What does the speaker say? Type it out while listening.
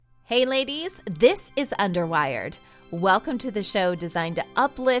Hey ladies, this is Underwired. Welcome to the show designed to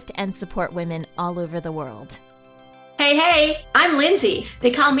uplift and support women all over the world. Hey, I'm Lindsay.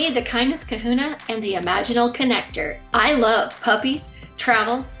 They call me the Kindness Kahuna and the Imaginal Connector. I love puppies,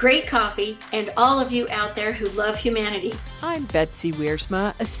 travel, great coffee, and all of you out there who love humanity. I'm Betsy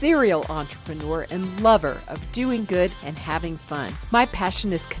Wiersma, a serial entrepreneur and lover of doing good and having fun. My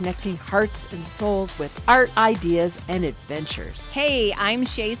passion is connecting hearts and souls with art, ideas, and adventures. Hey, I'm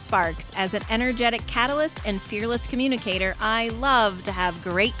Shay Sparks. As an energetic catalyst and fearless communicator, I love to have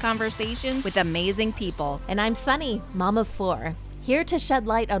great conversations with amazing people. And I'm Sunny, mom of 4, here to shed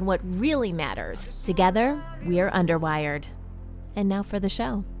light on what really matters. Together, we're Underwired. And now for the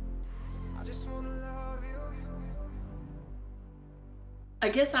show. I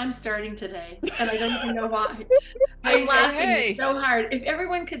guess I'm starting today, and I don't even know why. I'm laughing so hard. If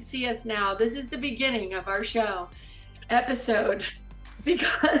everyone could see us now, this is the beginning of our show episode,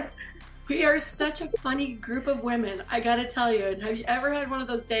 because we are such a funny group of women, I gotta tell you. And have you ever had one of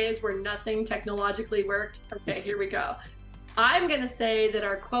those days where nothing technologically worked? Okay, here we go. I'm gonna say that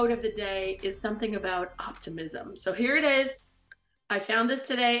our quote of the day is something about optimism. So here it is. I found this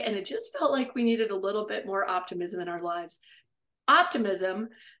today, and it just felt like we needed a little bit more optimism in our lives. Optimism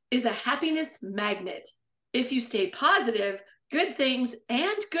is a happiness magnet. If you stay positive, good things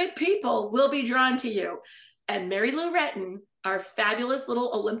and good people will be drawn to you. And Mary Lou Retton, our fabulous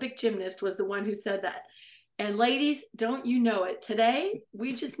little Olympic gymnast, was the one who said that. And ladies, don't you know it? Today,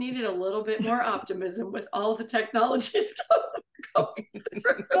 we just needed a little bit more optimism with all the technology stuff going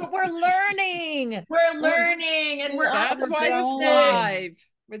through. But we're learning. We're learning, and That's why it's live.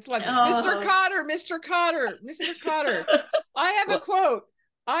 It's like, Mr. Cotter, Mr. Cotter, Mr. Cotter. I have a quote.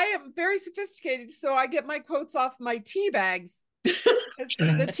 I am very sophisticated, so I get my quotes off my tea bags.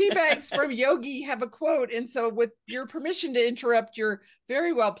 The tea bags from Yogi have a quote. And so with your permission to interrupt your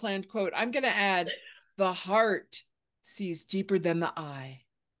very well-planned quote, I'm going to add, the heart sees deeper than the eye.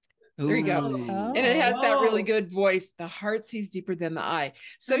 There you go. Oh. And it has that really good voice. The heart sees deeper than the eye.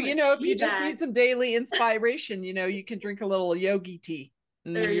 So, if you just need some daily inspiration, you can drink a little Yogi tea.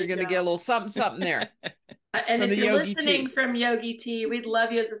 And you're going to get a little something there. And if you're listening from Yogi Tea, we'd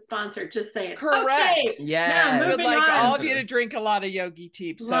love you as a sponsor. Just saying. Correct. Okay, yeah. We'd like all of you to drink a lot of Yogi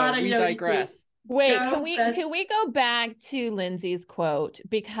Tea. So we digress. Wait, can we go back to Lindsay's quote?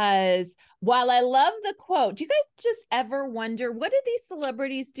 Because while I love the quote, do you guys just ever wonder, what do these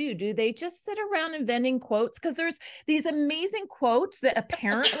celebrities do? Do they just sit around inventing quotes? Because there's these amazing quotes that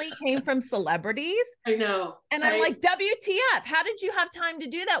apparently came from celebrities. I know. And I'm like, WTF, how did you have time to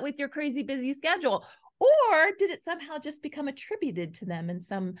do that with your crazy busy schedule? Or did it somehow just become attributed to them in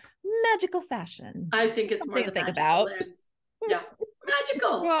some magical fashion? I think it's more to think about. Yeah.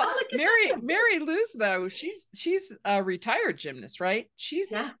 Magical. Well, Mary Lou's though, she's a retired gymnast, right?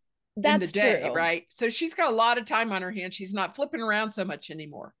 She's that's in the day, true, right? So she's got a lot of time on her hands. She's not flipping around so much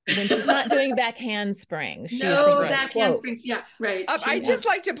anymore. When she's not doing back handspring. Back handsprings. Yeah, right. I just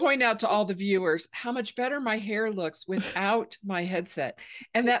like to point out to all the viewers how much better my hair looks without my headset,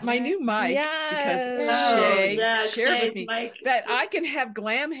 and that my new mic, because Shay shared with me that I can have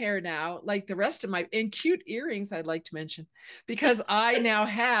glam hair now, like the rest of my, and cute earrings. I'd like to mention, because I now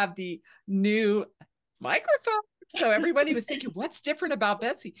have the new microphone. So everybody was thinking, what's different about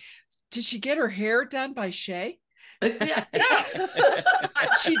Betsy? Did she get her hair done by Shay? Yeah.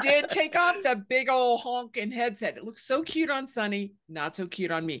 She did take off the big old honking headset. It looks so cute on Sunny, not so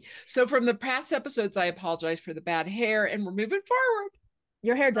cute on me. So from the past episodes, I apologize for the bad hair, and we're moving forward.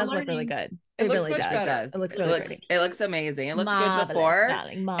 Your hair does look really good. It looks really much does. better. It looks really pretty. It looks amazing. It looks good before,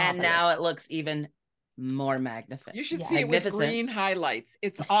 and now it looks even more magnificent. You should see it with green highlights.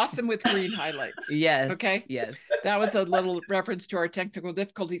 It's awesome with green highlights. Yes. Okay. Yes. That was a little reference to our technical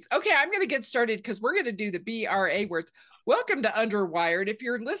difficulties. Okay, I'm going to get started because we're going to do the BRA words. Welcome to Underwired. If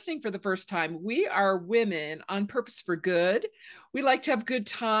you're listening for the first time, we are women on purpose for good. We like to have good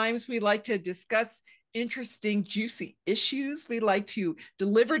times. We like to discuss interesting, juicy issues. We like to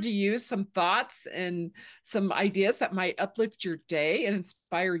deliver to you some thoughts and some ideas that might uplift your day and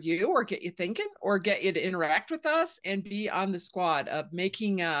inspire you, or get you thinking, or get you to interact with us and be on the squad of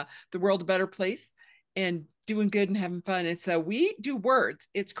making the world a better place and doing good and having fun. And so we do words.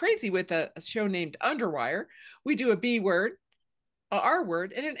 It's crazy with a show named Underwire. We do a B word, a R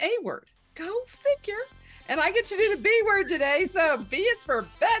word, and an A word. Go figure. And I get to do the B word today. So B is for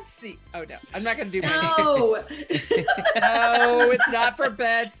Betsy. Oh, no, I'm not going to do my name. No, it's not for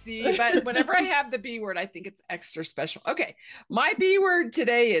Betsy. But whenever I have the B word, I think it's extra special. Okay. My B word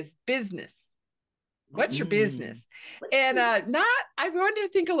today is business. What's your business? And I wanted to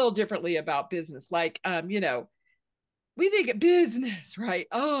think a little differently about business. Like, we think of business, right?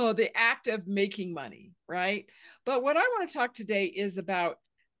 Oh, the act of making money, right? But what I want to talk today is about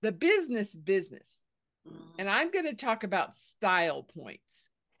the business. And I'm going to talk about style points.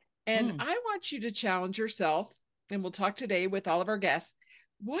 And I want you to challenge yourself, and we'll talk today with all of our guests.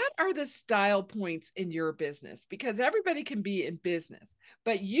 What are the style points in your business? Because everybody can be in business,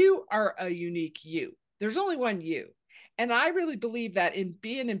 but you are a unique you. There's only one you. And I really believe that in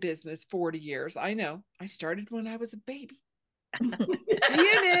being in business 40 years, I know I started when I was a baby. Being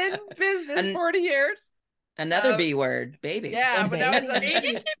in business 40 years. Another B word, baby. Yeah, when I was a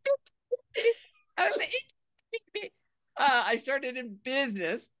baby. I started in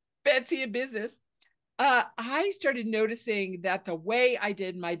business, Betsy in business. I started noticing that the way I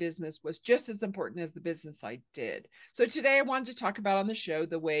did my business was just as important as the business I did. So today I wanted to talk about on the show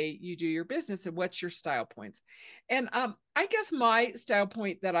the way you do your business and what's your style points. And I guess my style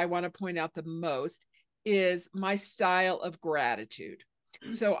point that I want to point out the most is my style of gratitude.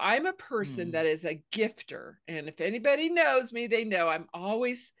 So I'm a person that is a gifter. And if anybody knows me, they know I'm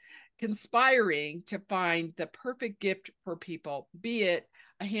always conspiring to find the perfect gift for people, be it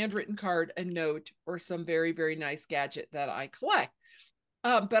a handwritten card, a note, or some very, very nice gadget that I collect.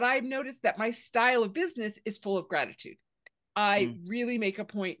 But I've noticed that my style of business is full of gratitude. I really make a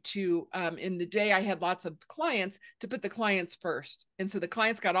point to, in the day I had lots of clients, to put the clients first. And so the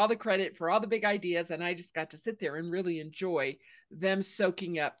clients got all the credit for all the big ideas, and I just got to sit there and really enjoy them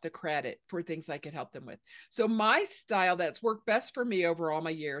soaking up the credit for things I could help them with. So my style that's worked best for me over all my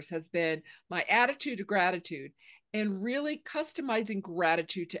years has been my attitude of gratitude, and really customizing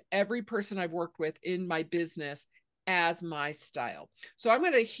gratitude to every person I've worked with in my business as my style. So I'm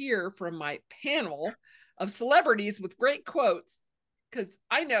going to hear from my panel of celebrities with great quotes, because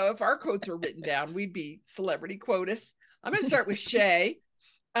I know if our quotes are written down, we'd be celebrity quotists. I'm going to start with Shay.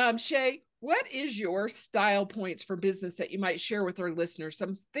 Shay, what is your style points for business that you might share with our listeners?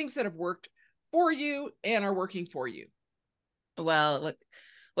 Some things that have worked for you and are working for you. Well,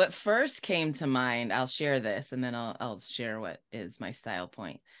 what first came to mind, I'll share this and then I'll share what is my style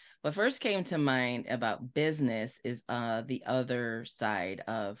point. What first came to mind about business is the other side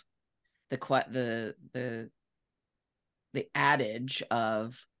of the adage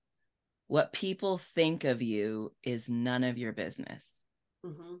of what people think of you is none of your business.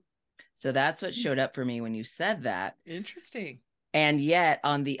 So that's what showed up for me when you said that. Interesting. And yet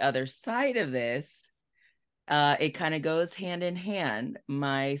on the other side of this, it kind of goes hand in hand.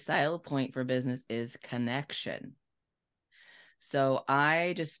 My style point for business is connection. So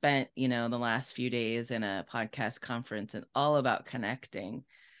I just spent, the last few days in a podcast conference and all about connecting.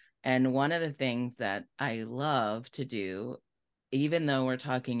 And one of the things that I love to do, even though we're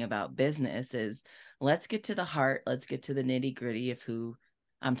talking about business, is let's get to the heart. Let's get to the nitty gritty of who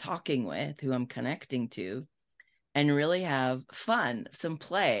I'm talking with, who I'm connecting to, and really have fun, some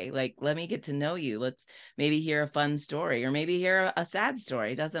play. Like, let me get to know you. Let's maybe hear a fun story, or maybe hear a sad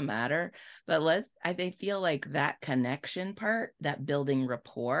story. It doesn't matter. But I feel like that connection part, that building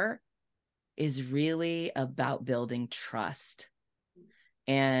rapport, is really about building trust.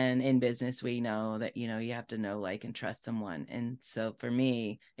 And in business, we know that, you have to know, like, and trust someone. And so for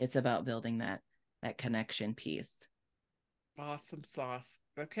me, it's about building that connection piece. Awesome sauce.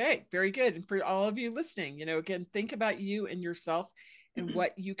 Okay, very good. And for all of you listening, again, think about you and yourself and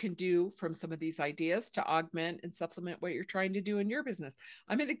what you can do from some of these ideas to augment and supplement what you're trying to do in your business.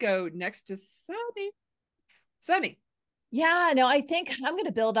 I'm going to go next to Sunny. Sunny. Yeah, no, I think I'm going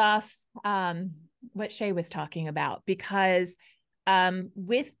to build off what Shay was talking about, because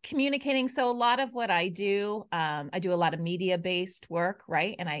with communicating, so a lot of what I do a lot of media-based work,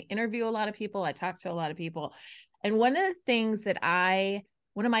 right? And I interview a lot of people, I talk to a lot of people. And one of the things that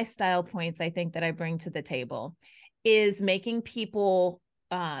one of my style points I think that I bring to the table is making people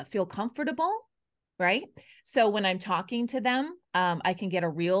feel comfortable, right? So when I'm talking to them, I can get a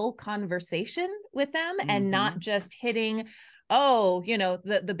real conversation with them and not just hitting,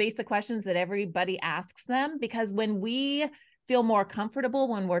 the basic questions that everybody asks them. Because when we feel more comfortable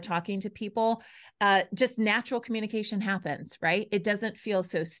when we're talking to people, just natural communication happens, right? It doesn't feel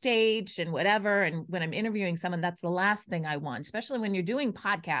so staged and whatever. And when I'm interviewing someone, that's the last thing I want, especially when you're doing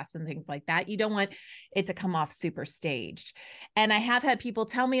podcasts and things like that. You don't want it to come off super staged. And I have had people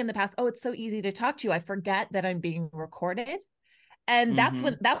tell me in the past, oh, it's so easy to talk to you. I forget that I'm being recorded. And that's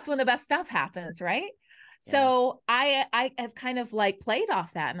when the best stuff happens, right? Yeah. So I have kind of like played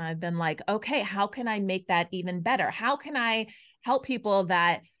off that, and I've been like, okay, how can I make that even better? How can I help people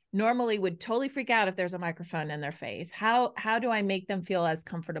that normally would totally freak out if there's a microphone in their face? How do I make them feel as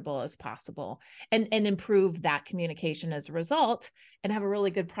comfortable as possible and improve that communication as a result and have a really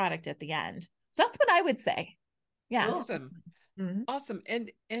good product at the end? So that's what I would say. Yeah. Awesome. Mm-hmm. Awesome.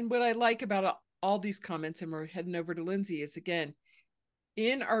 And what I like about all these comments, and we're heading over to Lindsay, is again,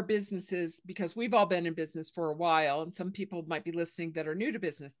 in our businesses, because we've all been in business for a while, and some people might be listening that are new to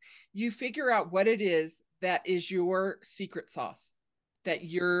business, you figure out what it is that is your secret sauce that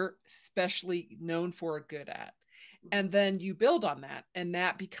you're specially known for, good at. And then you build on that, and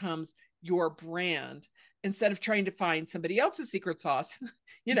that becomes your brand instead of trying to find somebody else's secret sauce,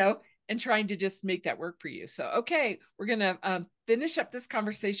 and trying to just make that work for you. So, okay, we're going to finish up this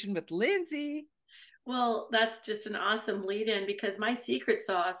conversation with Lindsay. Well, that's just an awesome lead in, because my secret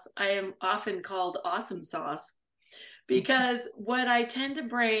sauce, I am often called awesome sauce, because what I tend to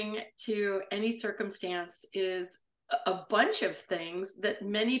bring to any circumstance is a bunch of things that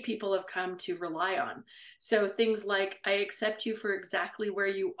many people have come to rely on. So things like, I accept you for exactly where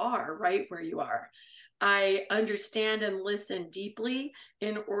you are, right where you are. I understand and listen deeply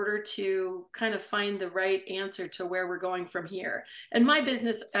in order to kind of find the right answer to where we're going from here. And my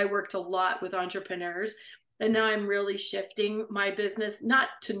business, I worked a lot with entrepreneurs, and now I'm really shifting my business, not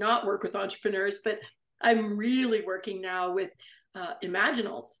to not work with entrepreneurs, but I'm really working now with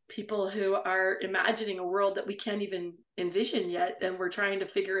imaginals, people who are imagining a world that we can't even envision yet, and we're trying to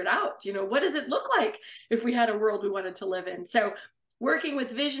figure it out. What does it look like if we had a world we wanted to live in? So working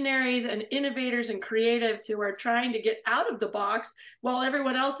with visionaries and innovators and creatives who are trying to get out of the box while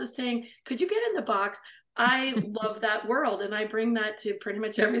everyone else is saying, could you get in the box? I love that world, and I bring that to pretty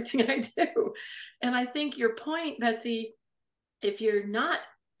much everything I do. And I think your point, Betsy, if you're not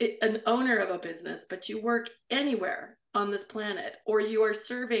an owner of a business, but you work anywhere on this planet, or you are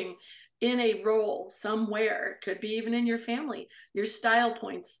serving in a role somewhere, could be even in your family, your style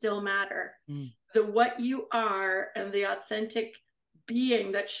points still matter. The what you are and the authentic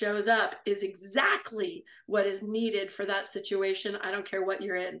being that shows up is exactly what is needed for that situation. I don't care what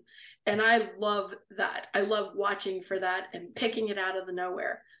you're in. And I love that. I love watching for that and picking it out of the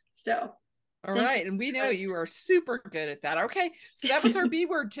nowhere. So all right. And we know you are super good at that. Okay. So that was our B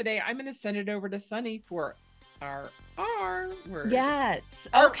word today. I'm going to send it over to Sunny for our R word. Yes.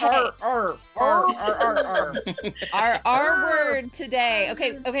 Okay. Our R word today.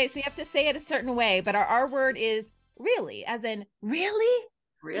 Okay. So you have to say it a certain way, but our R word is really, as in really?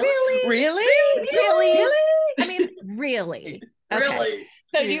 Really? I mean, really. Okay. Really?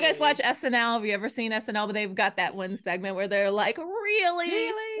 So do you guys watch SNL? Have you ever seen SNL? But they've got that one segment where they're like,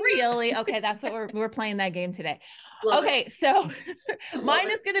 really? Okay, that's what we're playing that game today. Love okay, it. So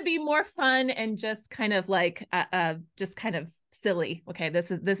mine is going to be more fun and just kind of like just kind of silly. Okay,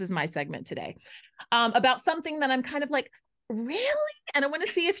 this is my segment today. About something that I'm kind of like, really? And I want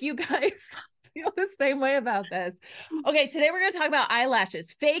to see if you guys feel the same way about this. Okay, today we're going to talk about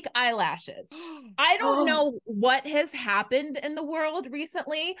eyelashes, fake eyelashes. I don't know what has happened in the world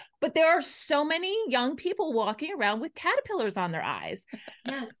recently, but there are so many young people walking around with caterpillars on their eyes.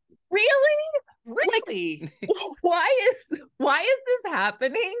 Yes. Really? Like, why is this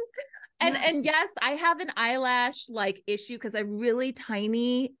happening? And yes, I have an eyelash like issue because I have really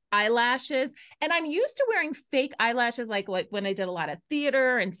tiny eyelashes, and I'm used to wearing fake eyelashes like when I did a lot of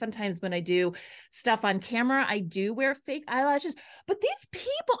theater, and sometimes when I do stuff on camera, I do wear fake eyelashes. But these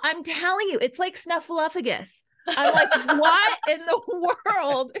people, I'm telling you, it's like snuffleupagus. I'm like, what in the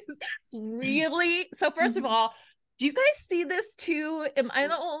world is really? So first of all, do you guys see this too? Am I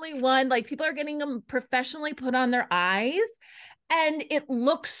the only one? Like, people are getting them professionally put on their eyes, and it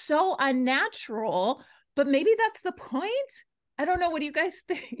looks so unnatural, but maybe that's the point. I don't know. What do you guys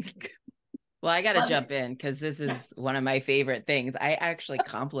think? Well, I got to jump in because this is one of my favorite things. I actually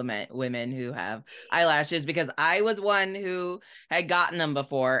compliment women who have eyelashes because I was one who had gotten them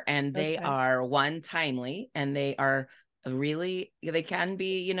before, and they are timely, and they are really, they can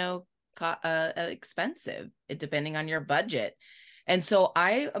be, expensive depending on your budget. And so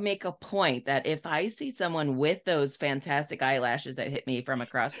I make a point that if I see someone with those fantastic eyelashes that hit me from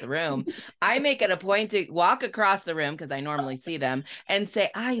across the room, I make it a point to walk across the room, because I normally see them, and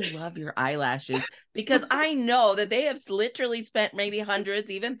say, I love your eyelashes, because I know that they have literally spent maybe hundreds,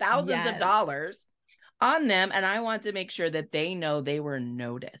 even thousands of dollars on them. And I want to make sure that they know they were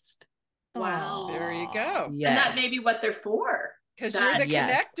noticed. Wow. There you go. Yes. And that may be what they're for. Because you're the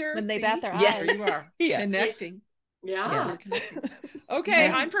connector. When they bat their eyes. There you are. Connecting. Yeah. Okay,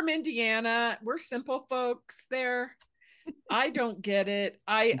 I'm from Indiana. We're simple folks there. I don't get it.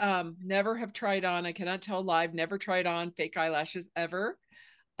 I never have tried on, I cannot tell live, never tried on fake eyelashes ever.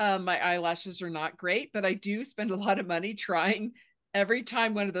 My eyelashes are not great, but I do spend a lot of money trying. Every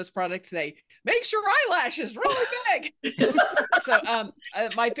time one of those products, they make your eyelashes really big. So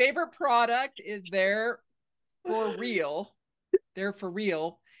my favorite product is They're For Real.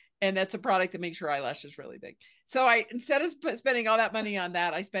 And that's a product that makes your eyelashes really big. So I, instead of spending all that money on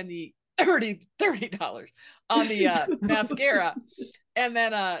that, I spend the $30 on the mascara, and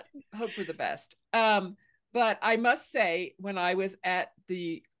then hope for the best. But I must say, when I was at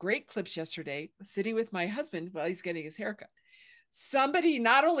the Great Clips yesterday, sitting with my husband while he's getting his haircut, somebody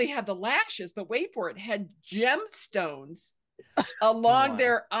not only had the lashes, but wait for it, had gemstones along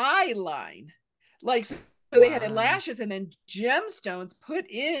their eye line. Like, so they had the lashes and then gemstones put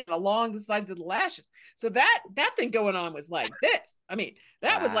in along the sides of the lashes. So that thing going on was like this. I mean,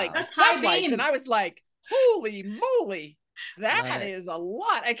 that was like spotlights. And I was like, holy moly, that is a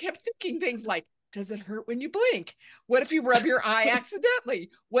lot. I kept thinking things like, does it hurt when you blink? What if you rub your eye accidentally?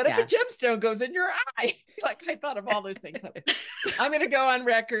 What if a gemstone goes in your eye? Like, I thought of all those things. So I'm going to go on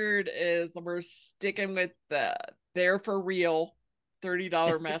record as we're sticking with the There for Real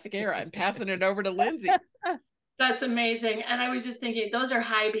 $30 mascara. I'm passing it over to Lindsay. That's amazing. And I was just thinking, those are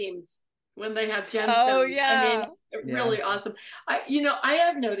high beams when they have gemstones. Oh, yeah. I mean, really awesome. I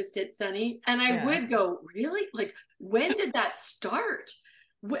have noticed it, Sunny, and I would go, really? Like, when did that start?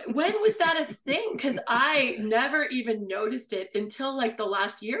 When was that a thing? Because I never even noticed it until like the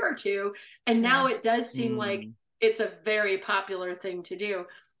last year or two. And now it does seem like it's a very popular thing to do.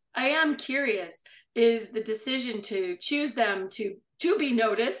 I am curious, is the decision to choose them to be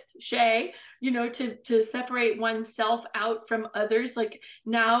noticed, Shay, to separate oneself out from others? Like,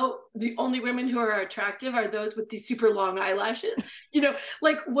 now the only women who are attractive are those with these super long eyelashes.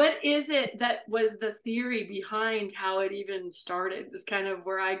 Like, what is it that was the theory behind how it even started, is kind of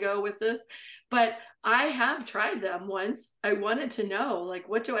where I go with this. But I have tried them once. I wanted to know, like,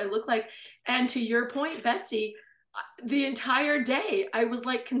 what do I look like? And to your point, Betsy, the entire day I was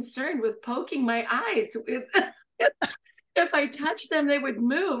like concerned with poking my eyes with if I touched them, they would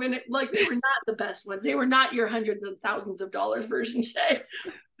move. And they were not the best ones. They were not your hundreds of thousands of dollars version, Shay.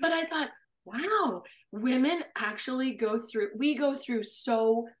 But I thought, wow, women actually go through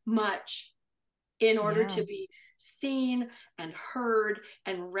so much in order to be seen and heard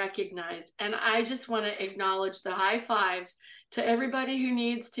and recognized. And I just want to acknowledge the high fives to everybody who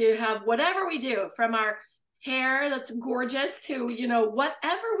needs to have whatever we do, from our hair that's gorgeous to,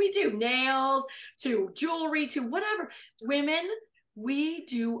 whatever we do, nails to jewelry to whatever. Women, we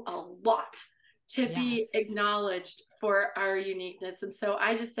do a lot to be acknowledged for our uniqueness. And so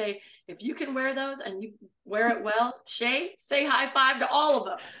I just say, if you can wear those and you wear it well, Shay, say high five to all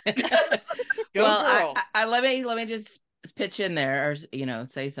of them. Well, let me just pitch in there, or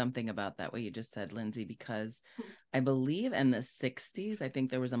say something about that, what you just said, Lindsay, because I believe in the 60s, I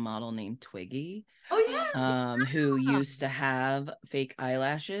think there was a model named Twiggy, who used to have fake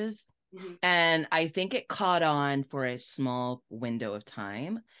eyelashes. And I think it caught on for a small window of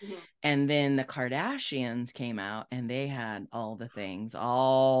time. And then the Kardashians came out and they had all the things.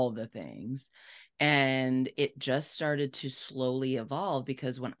 And it just started to slowly evolve,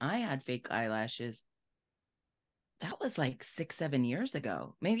 because when I had fake eyelashes, that was like 6-7 years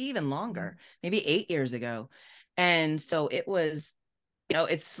ago, maybe even longer, maybe 8 years ago. And so it was,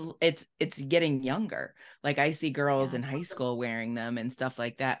 it's getting younger. Like, I see girls in high school wearing them and stuff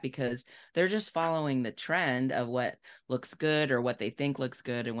like that, because they're just following the trend of what looks good or what they think looks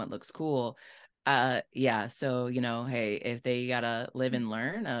good and what looks cool. So, hey, if they gotta live and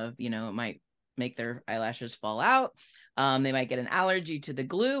learn of, it might make their eyelashes fall out. They might get an allergy to the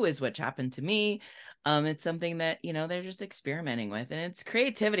glue, is what happened to me. It's something that, they're just experimenting with, and it's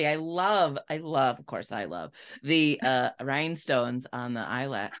creativity. I love the rhinestones on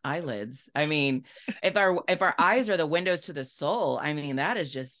the eyelids. I mean, if our eyes are the windows to the soul, I mean, that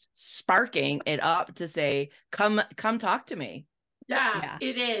is just sparking it up to say, come talk to me. Yeah,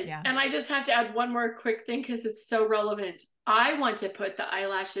 it is. Yeah. And I just have to add one more quick thing, because it's so relevant. I want to put the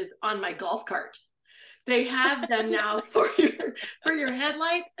eyelashes on my golf cart. They have them now for your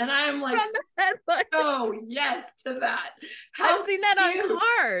headlights, and I am like, oh yes to that. I've seen that on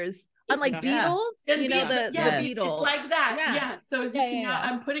cars, on like Beetles, the Beetles. It's like that, yeah. So you can.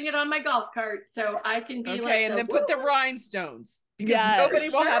 I'm putting it on my golf cart, so I can be and then put the rhinestones, because nobody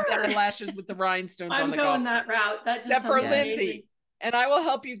will have the eyelashes with the rhinestones on the golf cart. I'm going that route. That just except for Lindsay, and I will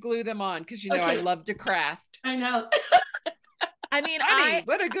help you glue them on, because I love to craft. I know. I mean,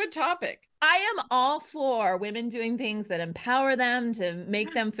 what a good topic. I am all for women doing things that empower them, to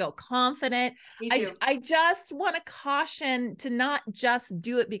make them feel confident. I just want to caution to not just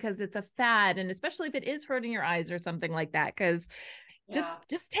do it because it's a fad, and especially if it is hurting your eyes or something like that, because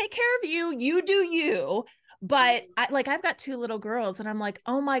just take care of you. You do you. But I've got 2 little girls, and I'm like,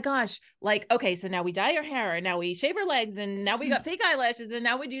 oh my gosh, like, okay, so now we dye our hair, and now we shave our legs, and now we got fake eyelashes, and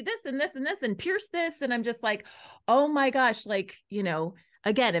now we do this and this and this and pierce this. And I'm just like, oh my gosh, like,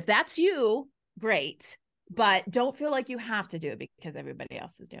 again, if that's you, great. But don't feel like you have to do it because everybody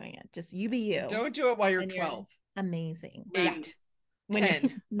else is doing it. Just you be you. Don't do it while you're and 12. Amazing. 8, When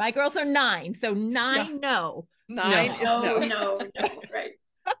 10. My girls are 9, so 9, no. 9 is no. No, right.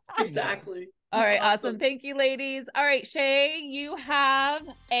 Exactly. All right, awesome. Thank you, ladies. All right, Shay, you have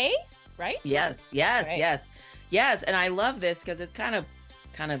A, right? Yes. Right. Yes. And I love this because it's kind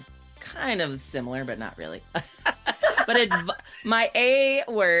of similar, but not really. But my A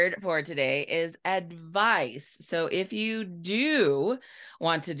word for today is advice. So if you do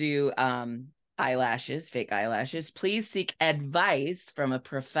want to do eyelashes, fake eyelashes, please seek advice from a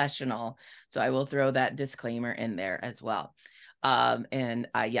professional. So I will throw that disclaimer in there as well.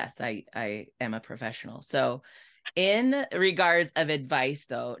 Yes, I am a professional. So in regards of advice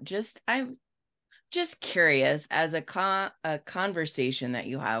though, I'm just curious, as a conversation that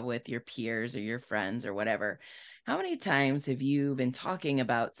you have with your peers or your friends or whatever, how many times have you been talking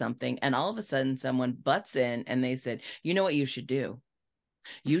about something and all of a sudden someone butts in and they said, you know what you should do?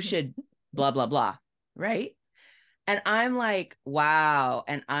 You should blah, blah, blah. Right. And I'm like, wow.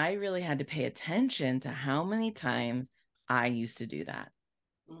 And I really had to pay attention to how many times I used to do that.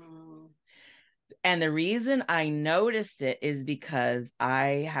 And the reason I noticed it is because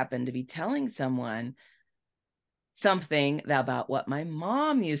I happened to be telling someone something about what my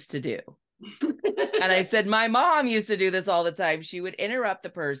mom used to do. And I said, my mom used to do this all the time. She would interrupt the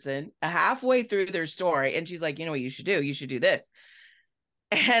person halfway through their story. And she's like, you know what you should do? You should do this.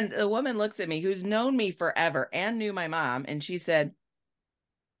 And the woman looks at me, who's known me forever and knew my mom. And she said,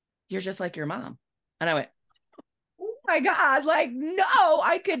 you're just like your mom. And I went, oh my God, like, no,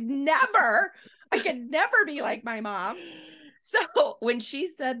 I could never be like my mom. So when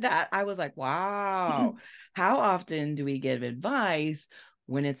she said that, I was like, wow, how often do we give advice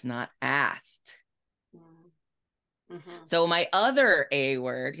when it's not asked? So my other A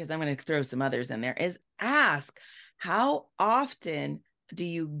word, because I'm going to throw some others in there, is ask. How often do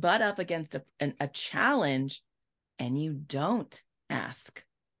you butt up against a challenge and you don't ask?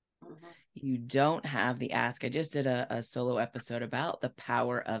 You don't have the ask. I just did a solo episode about the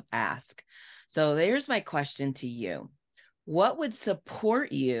power of ask. So there's my question to you. What would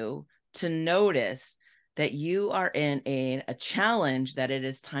support you to notice that you are in a challenge that it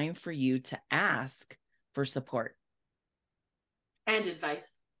is time for you to ask for support? And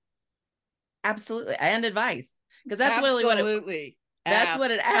advice. Absolutely. And advice. Because that's Absolutely. really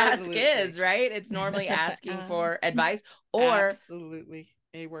what an ask is, right? It's normally asking for advice or absolutely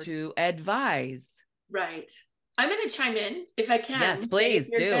a word to advise. Right. I'm going to chime in if I can. Yes, please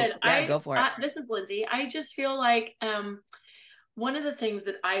do. Good. Yeah, go for it. This is Lindsay. I just feel like one of the things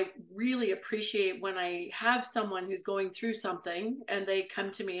that I really appreciate when I have someone who's going through something and they come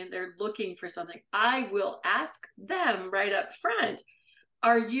to me and they're looking for something, I will ask them right up front,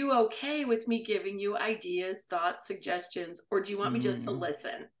 are you okay with me giving you ideas, thoughts, suggestions, or do you want me just to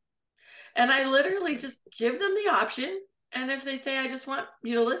listen? And I literally just give them the option. And if they say, I just want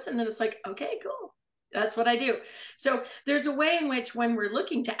you to listen, then it's like, okay, cool. That's what I do. So there's a way in which when we're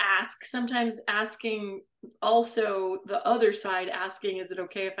looking to ask, sometimes asking also the other side asking, is it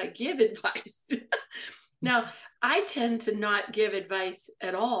okay if I give advice? Now, I tend to not give advice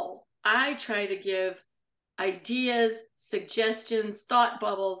at all. I try to give ideas, suggestions, thought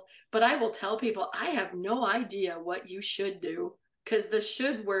bubbles, but I will tell people I have no idea what you should do because the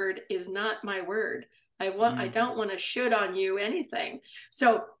should word is not my word. I don't want to should on you anything.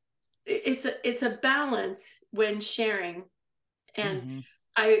 So it's a balance when sharing, and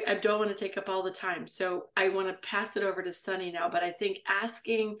I don't want to take up all the time. So I want to pass it over to Sunny now, but I think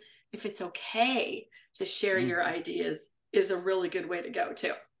asking if it's okay to share your ideas is a really good way to go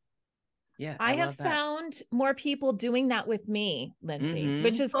too. Yeah, I have found more people doing that with me, Lindsay,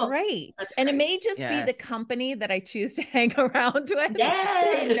 which is great. And it may just be the company that I choose to hang around with.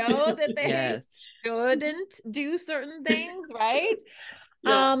 They know that they shouldn't do certain things, right?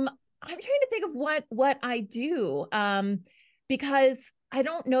 I'm trying to think of what I do, because I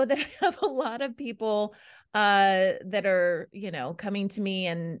don't know that I have a lot of people that are, coming to me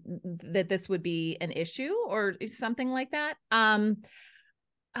and that this would be an issue or something like that.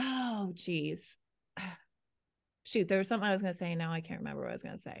 Oh, geez. Shoot, there was something I was going to say. Now I can't remember what I was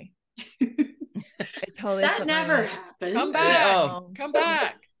going to say. It totally that never happens. Come back. Come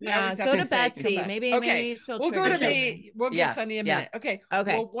back. Yeah, go to Betsy. Maybe she'll we'll go to me. something. We'll give Sunny a minute. Okay.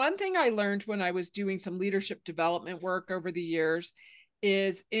 Okay. Well, one thing I learned when I was doing some leadership development work over the years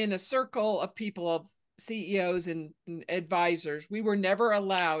is in a circle of people, of CEOs and advisors, we were never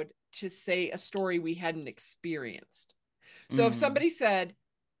allowed to say a story we hadn't experienced. So if somebody said,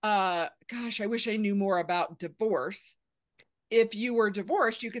 gosh, I wish I knew more about divorce, if you were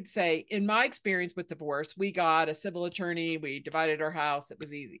divorced, you could say, in my experience with divorce, we got a civil attorney, we divided our house, it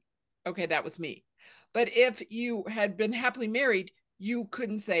was easy. Okay, that was me. But if you had been happily married, you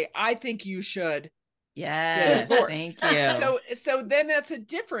couldn't say, I think you should get a divorce. Thank you. So then that's a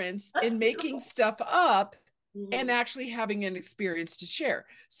difference in making stuff up and actually having an experience to share.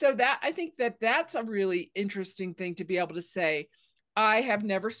 So that, I think that's a really interesting thing to be able to say, I have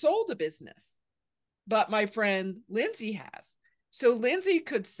never sold a business, but my friend Lindsay has. So Lindsay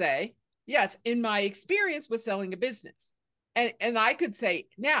could say, yes, in my experience with selling a business. And I could say,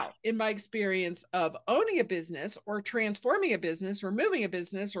 now, in my experience of owning a business or transforming a business or moving a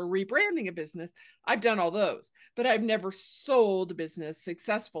business or rebranding a business, I've done all those, but I've never sold a business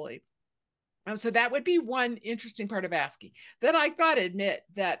successfully. So that would be one interesting part of asking. Then I got to admit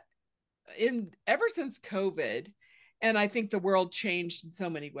that ever since COVID, and I think the world changed in so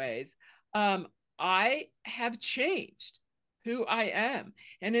many ways, I have changed who I am.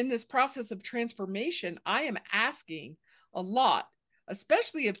 And in this process of transformation, I am asking a lot,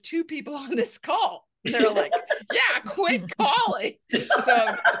 especially of two people on this call. They're like, yeah, quit calling.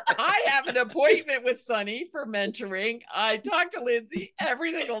 So I have an appointment with Sunny for mentoring. I talk to Lindsay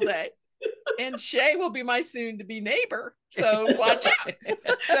every single day. And Shay will be my soon to be neighbor. So watch out.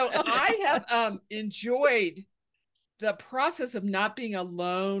 So I have enjoyed the process of not being a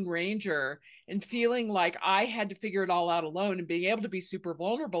lone ranger and feeling like I had to figure it all out alone, and being able to be super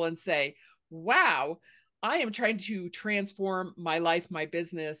vulnerable and say, wow, I am trying to transform my life, my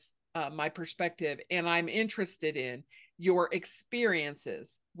business, my perspective, and I'm interested in your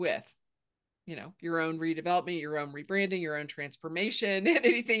experiences with, your own redevelopment, your own rebranding, your own transformation, and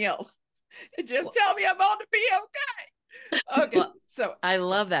anything else. And just tell me I'm on to be okay. Okay. Well, so I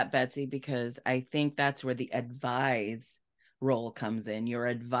love that, Betsy, because I think that's where the advise role comes in. You're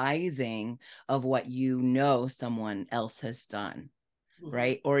advising of what someone else has done,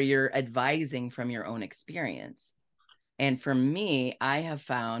 right? Or you're advising from your own experience. And for me, I have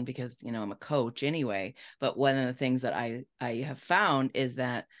found, because, I'm a coach anyway, but one of the things that I have found is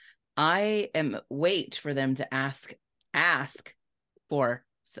that I wait for them to ask for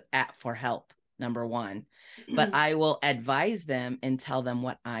help, number one, but I will advise them and tell them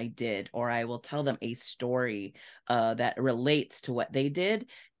what I did, or I will tell them a story that relates to what they did.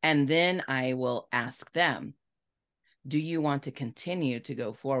 And then I will ask them, do you want to continue to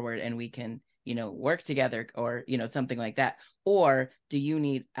go forward and we can, work together, or, something like that? Or do you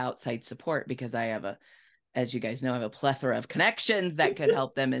need outside support? Because I have as you guys know, I have a plethora of connections that could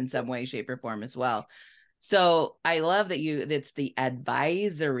help them in some way, shape, or form as well. So I love that it's the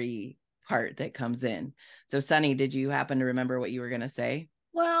advisory part that comes in. So Sunny, did you happen to remember what you were going to say?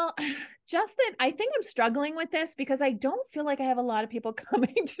 Well, just that I think I'm struggling with this because I don't feel like I have a lot of people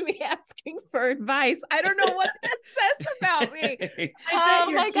coming to me asking for advice. I don't know what this says about me. I bet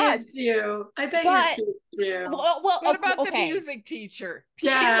your kids do. I bet your kids do. Well, what about the music teacher?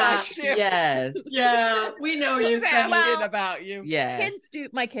 Yeah. She likes you. Yes. Yeah, we know She's you. asking about you. Yes.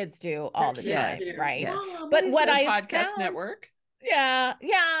 My kids do all the time, right? Yes. But what I podcast found, network. Yeah,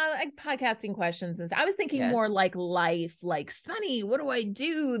 like podcasting questions and stuff. I was thinking more like life, like, Sunny, what do I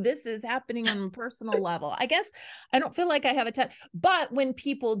do? This is happening on a personal level. I guess I don't feel like I have a ton, but when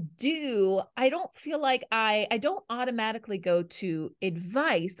people do, I don't feel like I don't automatically go to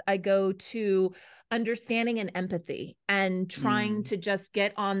advice. I go to understanding and empathy and trying to just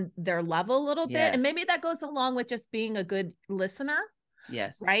get on their level a little bit. And maybe that goes along with just being a good listener.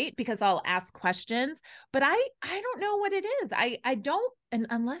 Yes. Right. Because I'll ask questions, but I don't know what it is. I don't, and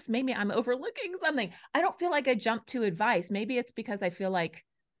unless maybe I'm overlooking something, I don't feel like I jump to advice. Maybe it's because I feel like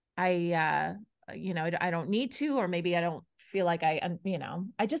I don't need to, or maybe I don't feel like I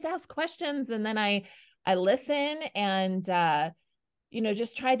just ask questions and then I listen and,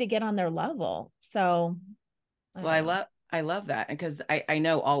 just try to get on their level. So. I love that, because I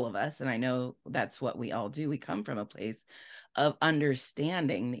know all of us, and I know that's what we all do. We come from a place of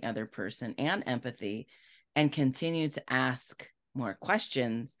understanding the other person and empathy, and continue to ask more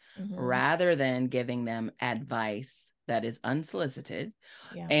questions rather than giving them advice that is unsolicited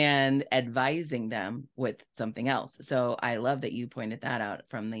and advising them with something else. So I love that you pointed that out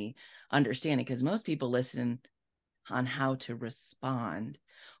from the understanding, because most people listen on how to respond,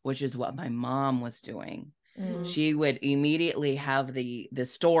 which is what my mom was doing. She would immediately have the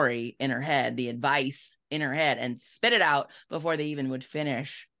story in her head, the advice in her head, and spit it out before they even would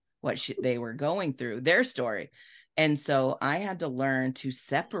finish what they were going through, their story. And so I had to learn to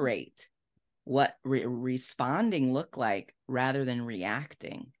separate what responding looked like rather than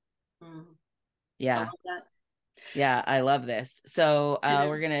reacting. Yeah. I love this. So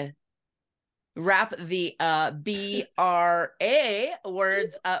we're going to wrap the BRA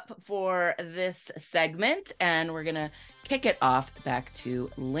words up for this segment, and we're gonna kick it off back to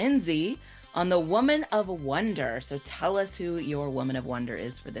Lindsay on the Woman of Wonder. So tell us who your Woman of Wonder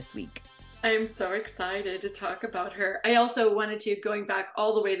is for this week. I'm so excited to talk about her. I also wanted to, going back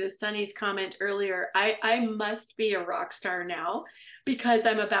all the way to Sunny's comment earlier, I must be a rock star now because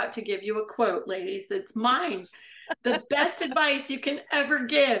I'm about to give you a quote, ladies. It's mine. The best advice you can ever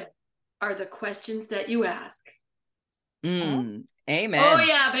give are the questions that you ask. Amen. Oh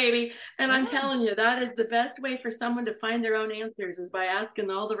yeah, baby. And I'm telling you, that is the best way for someone to find their own answers is by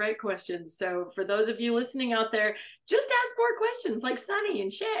asking all the right questions. So for those of you listening out there, just ask more questions like Sunny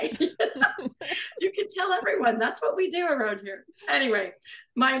and Shay. You can tell everyone that's what we do around here. Anyway,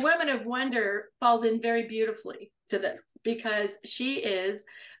 my Woman of Wonder falls in very beautifully to this because she is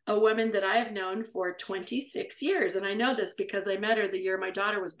a woman that I have known for 26 years. And I know this because I met her the year my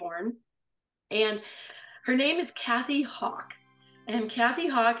daughter was born. And her name is Cathy Hawk. And Cathy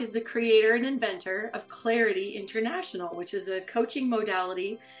Hawk is the creator and inventor of Clarity International, which is a coaching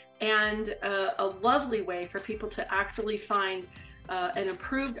modality and a lovely way for people to actually find an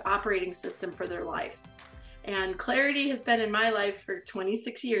improved operating system for their life. And Clarity has been in my life for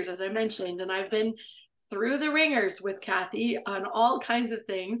 26 years, as I mentioned, and I've been through the ringers with Cathy on all kinds of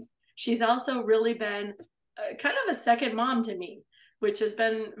things. She's also really been kind of a second mom to me, which has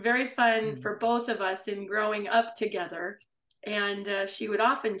been very fun for both of us in growing up together. And she would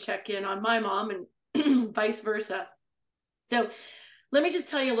often check in on my mom and vice versa. So let me just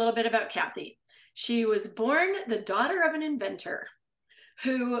tell you a little bit about Cathy. She was born the daughter of an inventor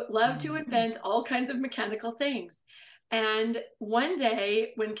who loved to invent all kinds of mechanical things. And one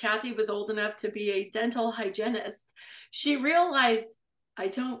day when Cathy was old enough to be a dental hygienist, she realized,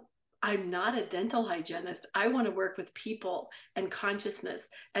 I'm not a dental hygienist. I want to work with people and consciousness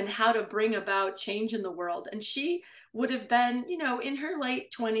and how to bring about change in the world. And she would have been, in her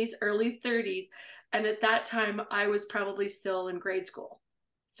late 20s, early 30s. And at that time, I was probably still in grade school.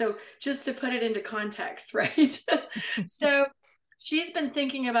 So just to put it into context, right? So she's been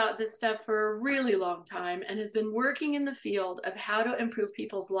thinking about this stuff for a really long time and has been working in the field of how to improve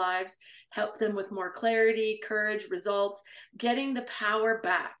people's lives, help them with more clarity, courage, results, getting the power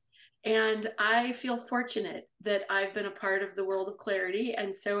back. And I feel fortunate that I've been a part of the world of Clarity,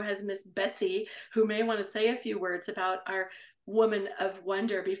 and so has Miss Betsy, who may want to say a few words about our Woman of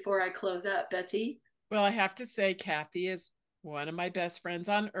Wonder before I close up. Betsy? Well, I have to say, Cathy is one of my best friends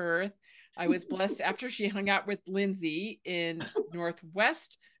on earth. I was blessed after she hung out with Lindsay in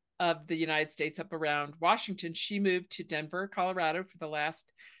northwest of the United States, up around Washington. She moved to Denver, Colorado for the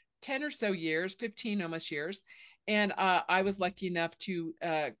last 10 or so years, 15 almost years. And I was lucky enough to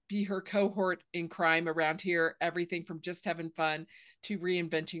be her cohort in crime around here, everything from just having fun to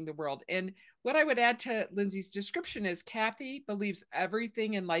reinventing the world. And what I would add to Lindsay's description is Cathy believes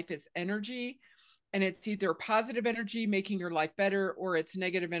everything in life is energy, and it's either positive energy making your life better or it's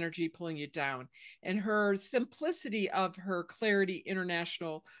negative energy pulling you down. And her simplicity of her Clarity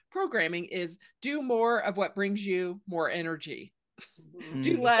International programming is do more of what brings you more energy.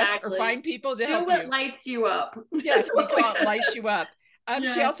 Do less or find people to help you. Do what lights you up. Yes, we call it lights you up.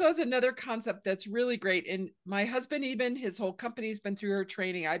 Yeah. She also has another concept that's really great. And my husband, even his whole company's been through her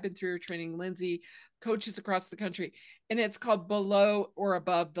training. I've been through her training, Lindsay, coaches across the country. And it's called below or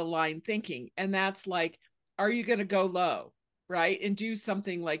above the line thinking. And that's like, are you going to go low, right? And do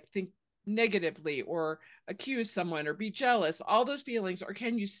something like think negatively or accuse someone or be jealous, all those feelings, or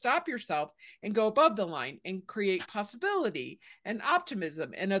can you stop yourself and go above the line and create possibility and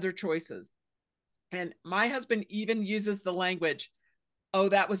optimism and other choices? And my husband even uses the language, oh,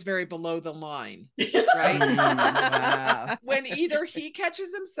 that was very below the line, right? Wow. When either he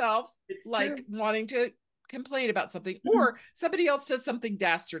catches himself wanting to complain about something or somebody else does something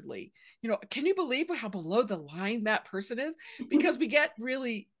dastardly, can you believe how below the line that person is? Because we get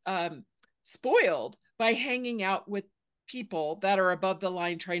really spoiled by hanging out with people that are above the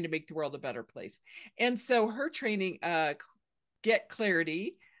line trying to make the world a better place. And so her training,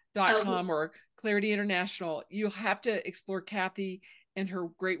 getclarity.com or Clarity International, you'll have to explore Cathy and her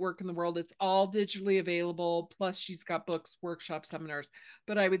great work in the world. It's all digitally available. Plus she's got books, workshops, seminars.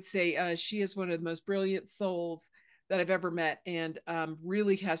 But I would say she is one of the most brilliant souls that I've ever met, and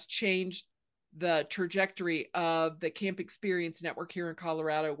really has changed the trajectory of the Camp Experience Network here in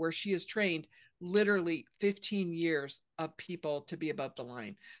Colorado, where she has trained literally 15 years of people to be above the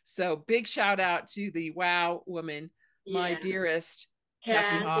line. So big shout out to the wow woman, my dearest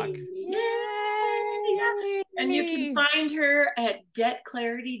Cathy Hawk. Yay! And you can find her at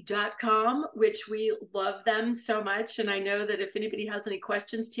getclarity.com, which we love them so much. And I know that if anybody has any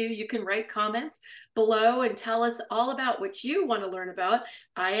questions too, you can write comments below and tell us all about what you want to learn about.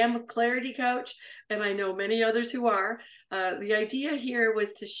 I am a clarity coach, and I know many others who are. The idea here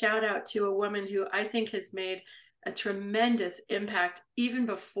was to shout out to a woman who I think has made a tremendous impact even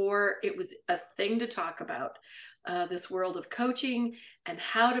before it was a thing to talk about. This world of coaching and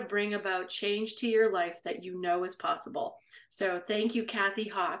how to bring about change to your life that you know is possible. So thank you, Cathy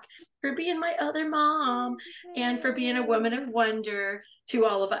Hawk, for being my other mom and for being a woman of wonder to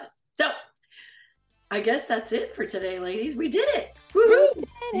all of us. So I guess that's it for today, ladies. We did it. Woo-hoo.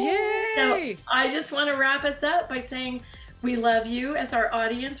 Yay! So I just want to wrap us up by saying we love you as our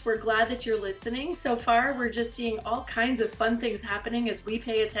audience. We're glad that you're listening. So far, we're just seeing all kinds of fun things happening as we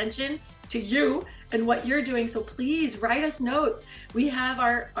pay attention to you and what you're doing. So please write us notes. We have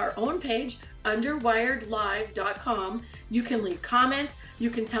our own page, underwiredlive.com. You can leave comments. You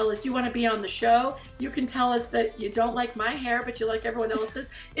can tell us you want to be on the show. You can tell us that you don't like my hair, but you like everyone else's.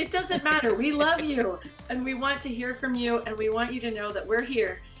 It doesn't matter. We love you and we want to hear from you. And we want you to know that we're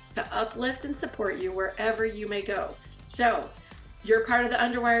here to uplift and support you wherever you may go. So you're part of the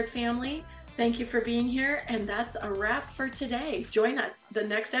Underwired family. Thank you for being here. And that's a wrap for today. Join us the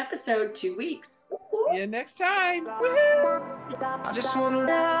next episode, 2 weeks. See you next time. Woohoo! I just wanna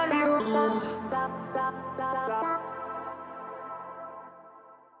love you.